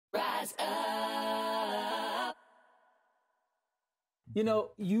Rise up. You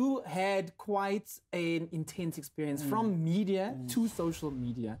know, you had quite an intense experience from media to social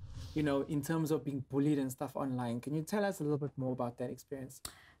media, you know, in terms of being bullied and stuff online. Can you tell us a little bit more about that experience?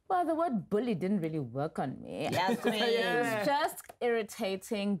 Well, the word bully didn't really work on me. Yes, It's just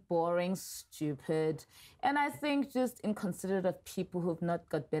irritating, boring, stupid, and I think just inconsiderate of people who've not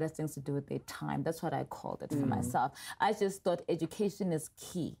got better things to do with their time. That's what I called it for myself. I just thought education is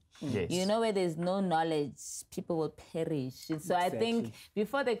key. Yes. You know, where there's no knowledge, people will perish. So I think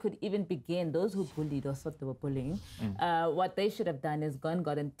before they could even begin, those who bullied or thought they were bullying, what they should have done is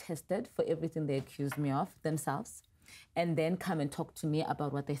gotten tested for everything they accused me of themselves, and then come and talk to me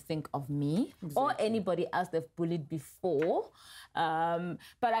about what they think of me or anybody else they've bullied before.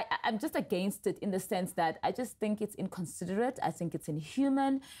 But I'm just against it in the sense that I just think it's inconsiderate. I think it's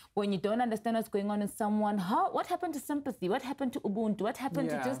inhuman when you don't understand what's going on in someone. What happened to sympathy? What happened to Ubuntu? What happened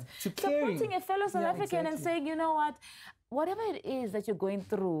to just supporting a fellow South African and saying, you know what, whatever it is that you're going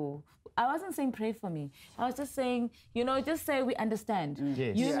through, I wasn't saying pray for me. I was just saying, you know, just say we understand.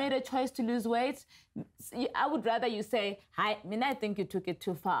 You made a choice to lose weight. I would rather you say, hi, I think you took it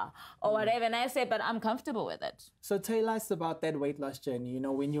too far, or whatever. And I say, but I'm comfortable with it. So tell us about that weight loss journey. You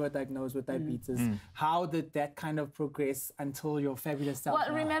know, when you were diagnosed with diabetes, how did that kind of progress until your fabulous self?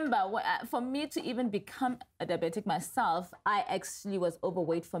 Well, remember, for me to even become a diabetic myself, I actually was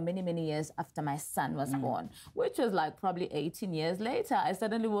overweight for many, many years after my son was born, which was like probably 18 years later. I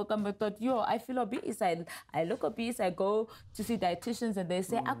suddenly woke up and thought, yo, I feel obese. I look obese. I go to see dietitians and they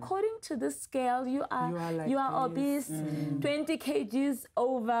say, according to this scale, you are obese, 20 kgs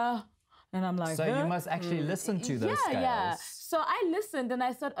over. And I'm like, so you must actually listen to those scales. Yeah. So I listened and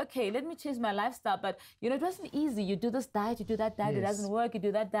I thought, okay, let me change my lifestyle. But, you know, it wasn't easy. You do this diet, you do that diet, it doesn't work, you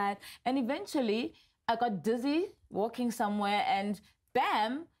do that diet. And eventually, I got dizzy walking somewhere and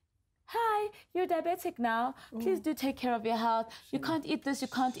bam, hi, you're diabetic now. Please do take care of your health. You can't eat this, you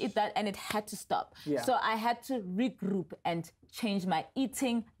can't eat that. And it had to stop. So I had to regroup and change my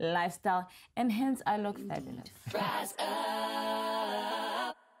eating lifestyle. And hence, I look fabulous. Rise up.